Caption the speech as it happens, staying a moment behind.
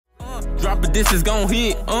drop it, this is gon'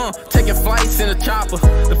 hit. Taking flights in a chopper.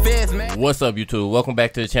 The feds mad. What's up, YouTube? Welcome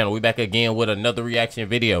back to the channel. We back again with another reaction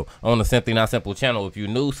video on the Simply Not Simple channel. If you're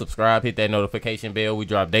new, subscribe, hit that notification bell. We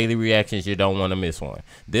drop daily reactions. You don't want to miss one.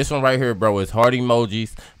 This one right here, bro, is Heart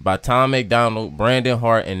Emojis by MacDonald, Brandon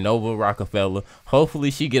Hart, and Nova Rockefeller.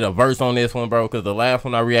 Hopefully she get a verse on this one, bro, because the last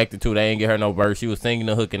one I reacted to, they ain't get her no verse. She was singing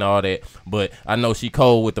the hook and all that, but I know she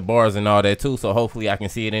cold with the bars and all that too, so hopefully I can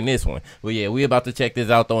see it in this one. But yeah, we about to check this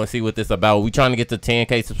out though and see what this about. We trying to get to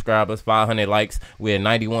 10K subscribers, 500 likes. We at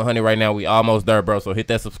 9,100 right now. We almost there, bro, so hit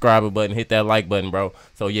that subscriber button, hit that like button, bro.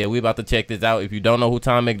 So yeah, we about to check this out. If you don't know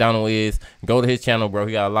who MacDonald is, go to his channel, bro.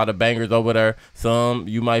 He got a lot of bangers over there. Some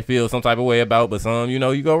you might feel some type of way about, but some, you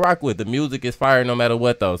know, you go rock with. The music is fire no matter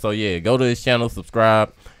what though. So yeah, go to his channel,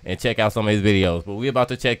 subscribe, and check out some of his videos. But we about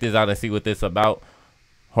to check this out and see what this about.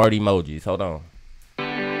 Heart Emojis. Hold on.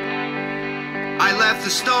 I left the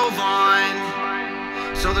stove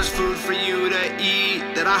on, so there's food for you to eat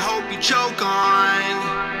that I hope you choke on.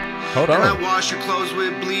 Hold on. And I wash your clothes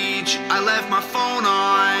with bleach. I left my phone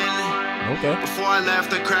on. Okay. Before I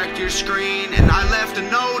left, I cracked your screen and I left a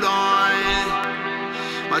note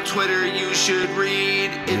on. My Twitter you should read.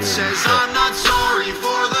 It says I'm not sorry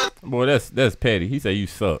for the. Boy, that's petty. He said you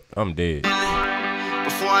suck. I'm dead.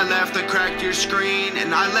 Before I left, I cracked your screen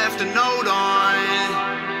and I left a note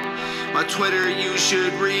on. My Twitter you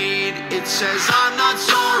should read. It says I'm not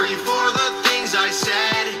sorry for the things I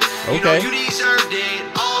said. Okay. You know you deserved it.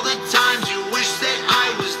 All the times you wish that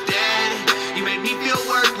I was dead. You made me feel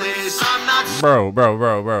worthless. I'm not.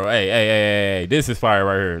 Bro. Hey. This is fire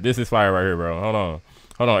right here. This is fire right here, bro. Hold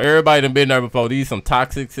on. Everybody done been there before. These some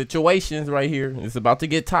toxic situations right here. It's about to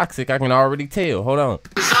get toxic. I can already tell. Hold on.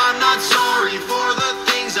 I'm not sorry for the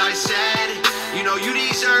things I said. You know you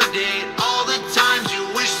deserved it. All the times you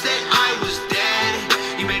wish that I was dead.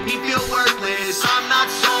 You made me feel worthless. I'm not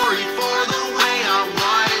sorry for the way I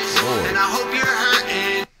was. Lord. And I hope you're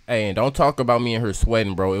hurting. Hey, and don't talk about me and her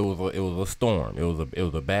sweating, bro. It was a storm. It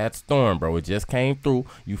was a bad storm, bro. It just came through.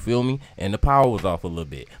 You feel me? And the power was off a little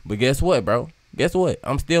bit. But guess what, bro? Guess what?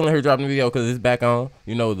 I'm still in here dropping the video because it's back on.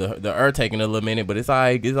 You know, the air taking a little minute, but it's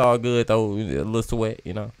alright. It's all good though. A little sweat,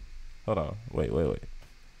 you know. Hold on. Wait.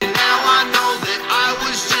 And now I know that I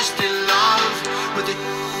was just in love with a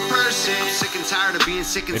person. I'm sick and tired of being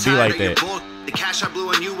sick and tired of your bull. The cash I blew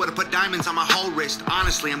on you would have put diamonds on my whole wrist.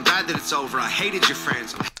 Honestly, I'm glad that it's over. I hated your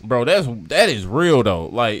friends. Bro, that is real though.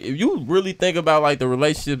 Like, if you really think about like the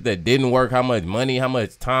relationship that didn't work, how much money, how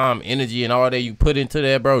much time, energy, and all that you put into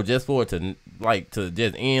that, bro, just for it to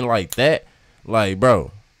just end like that, like,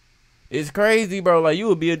 bro, it's crazy, bro. Like, you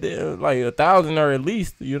would be like 1,000 or at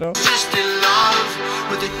least, you know. Just in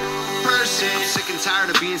love with a person. I'm sick and tired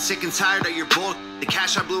of being sick and tired of your bull. The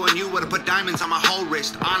cash I blew on you would have put diamonds on my whole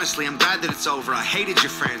wrist. Honestly, I'm glad that it's over. I hated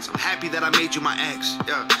your friends. I'm happy that I made you my ex.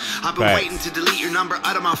 Yeah. I've been waiting to delete your number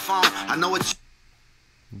out of my phone. I know it's.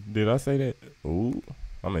 Did I say that? Ooh,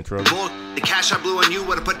 I'm in trouble. The cash I blew on you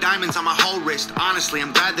would have put diamonds on my whole wrist. Honestly,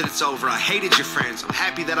 I'm glad that it's over. I hated your friends. I'm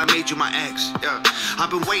happy that I made you my ex. Yeah.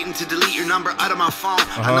 I've been waiting to delete your number out of my phone.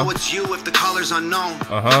 I know it's you if the caller's unknown.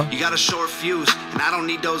 You got a short fuse, and I don't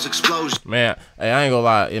need those explosions. Man, hey, I ain't gonna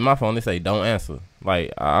lie. In my phone, they say don't answer.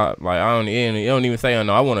 Like I don't. It don't even say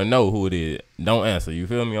unknown. I want to know who it is. Don't answer. You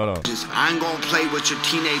feel me? Hold on. I ain't gonna play with your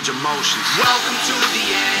teenage emotions. Welcome to the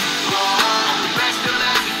end. I'm the best you'll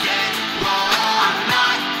ever get. I'm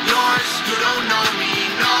not yours. You don't know me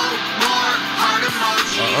no more. Heart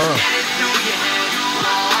emojis. Get it through your head.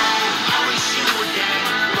 I wish you were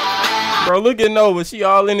dead. Bro, look at Nova. She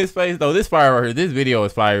all in his face though. This fire right here. This video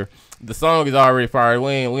is fire. The song is already fired.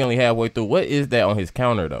 We only halfway through. What is that on his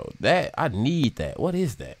counter though? That I need that. What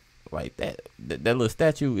is that? Like that little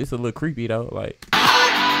statue. It's a little creepy though. Like.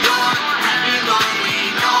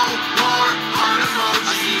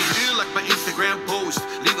 My Instagram post,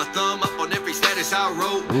 leave a thumb up on every status I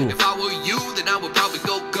wrote. If I were you, then I would probably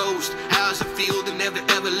go ghost. How's it feel to never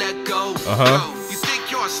ever let go? Bro, you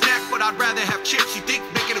think you're a snack, but I'd rather have chips. You think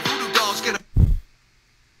making a voodoo doll's gonna.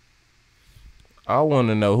 I want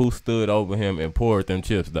to know who stood over him and poured them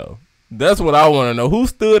chips though. That's what I want to know. Who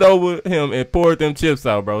stood over him and poured them chips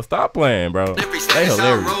out, bro? Stop playing, bro. They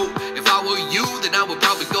hilarious. If I were you, then I would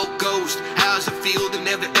probably go ghost. How's it feel to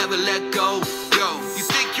never ever let go? Yo, you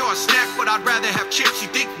think you're a snack, but I'd rather have chips. You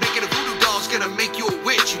think making a voodoo doll's gonna make you a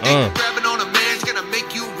witch. You think grabbing on a man's gonna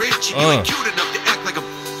make you rich. And you ain't cute enough to act like a.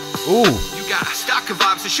 Ooh. You got stalker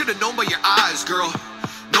vibes. I should have known by your eyes, girl.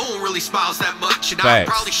 No one really smiles that much, and Facts.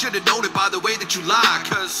 I probably should have known it by the way that you lie,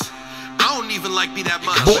 cause I don't even like me that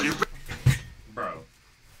much. Bro.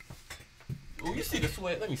 Ooh, you see the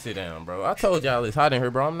sweat? Let me sit down, bro. I told y'all it's hot in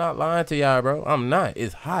here, bro. I'm not lying to y'all, bro. I'm not.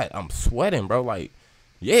 It's hot. I'm sweating, bro. Like,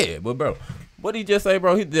 yeah, but bro, what he just say,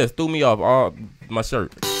 bro? He just threw me off all my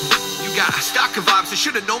shirt. You got stalker vibes. I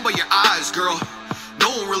should have known by your eyes, girl. No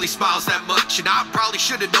one really smiles that much, and I probably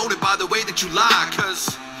should have known it by the way that you lie,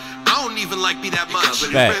 cause I don't even like me that much.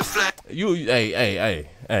 You, hey,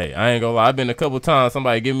 I ain't gonna lie. I've been a couple times.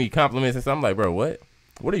 Somebody give me compliments and stuff. I'm like, bro, what?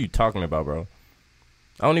 What are you talking about, bro?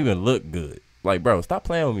 I don't even look good. Like, bro, stop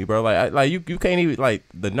playing with me, bro. Like, you can't even, like,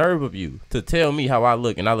 the nerve of you to tell me how I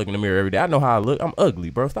look, and I look in the mirror every day. I know how I look. I'm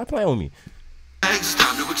ugly, bro. Stop playing with me. It's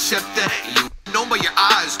time to accept that. You know by your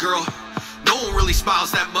eyes, girl. No one really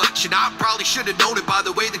smiles that much, and I probably should have known it by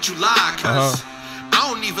the way that you lie, cause I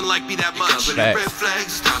don't even like me that much. Red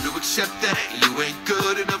flags, time to accept that. You ain't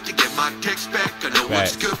good enough to get my text back. I know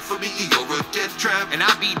what's good for me, you're a dead trap, and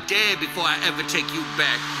I'll be dead before I ever take you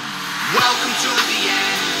back. Welcome to the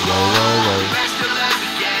end. Best you'll ever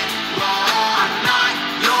get. I'm not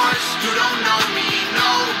yours. You don't know me.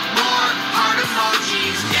 No more heart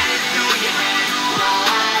emojis. Get it through your head.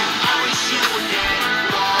 I wish you were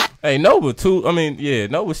dead. Hey, Nova too. I mean, yeah,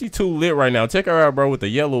 Nova, she too lit right now. Check her out, bro, with the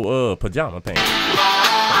yellow pajama pants.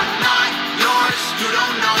 I'm not yours. You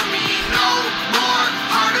don't know me. No more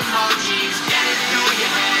heart emojis. Get it through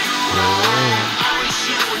your head. I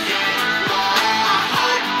wish you were dead.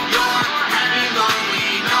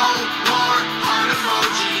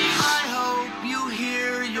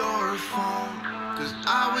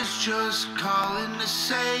 Just calling to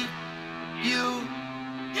say you.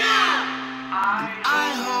 And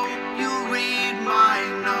I hope you read my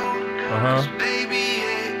note. 'Cause baby,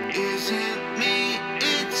 it isn't me,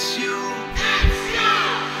 it's you.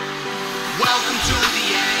 Welcome to the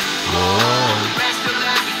end. Best you'll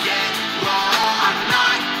ever get. I'm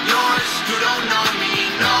not yours. You don't know me.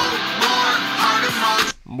 No more heart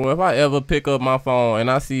emojis. Boy, if I ever pick up my phone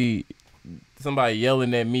and I see somebody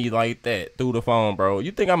yelling at me like that through the phone, bro,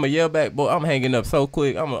 you think I'm gonna yell back? Boy, I'm hanging up so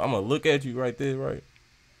quick. I'm gonna look at you right there, right?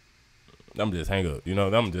 I'm just hang up, you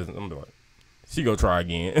know. I'm like, she go try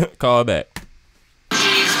again. Call back.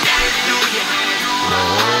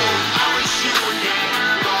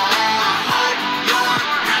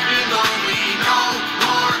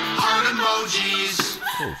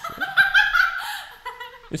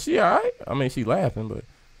 Is she alright? I mean, she laughing, but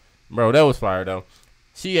bro, that was fire though.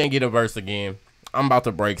 She ain't get a verse again. I'm about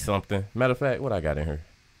to break something. Matter of fact, what I got in here?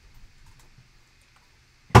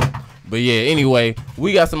 But yeah, anyway,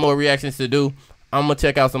 we got some more reactions to do. I'm gonna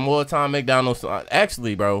check out some more Tom MacDonald.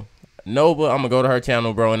 Actually, bro, Nova, I'm gonna go to her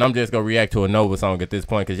channel, bro, and I'm just gonna react to a Nova song at this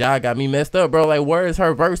point, cause y'all got me messed up, bro. Like, where is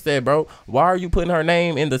her verse at, bro? Why are you putting her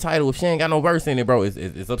name in the title if she ain't got no verse in it, bro?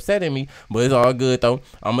 It's upsetting me, but it's all good though.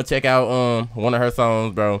 I'm gonna check out one of her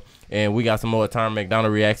songs, bro, and we got some more Tom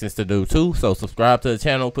MacDonald reactions to do too. So subscribe to the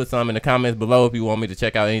channel, put some in the comments below if you want me to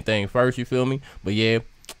check out anything first, you feel me? But yeah,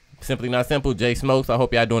 Simply Not Simple, J Smokes. I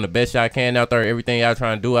hope y'all doing the best y'all can out there. Everything y'all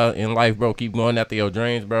trying to do out in life, bro, keep going after your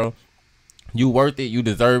dreams, bro. You worth it. You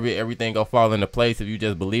deserve it. Everything gonna fall into place if you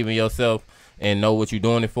just believe in yourself and know what you're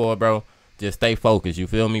doing it for, bro. Just stay focused, you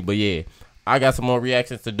feel me? But yeah, I got some more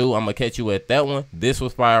reactions to do. I'm gonna catch you at that one. This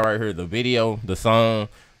was fire right here. The video, the song,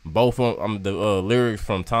 both from the lyrics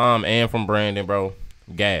from Tom and from Brandon, bro.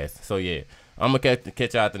 Gas. So yeah, I'm gonna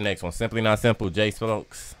catch y'all at the next one. Simply Not Simple, J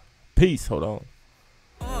Smokes. Peace. Hold on.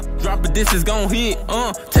 Drop it, this is gon' hit.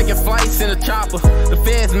 Taking flights in a chopper. The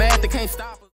feds mad, they can't stop.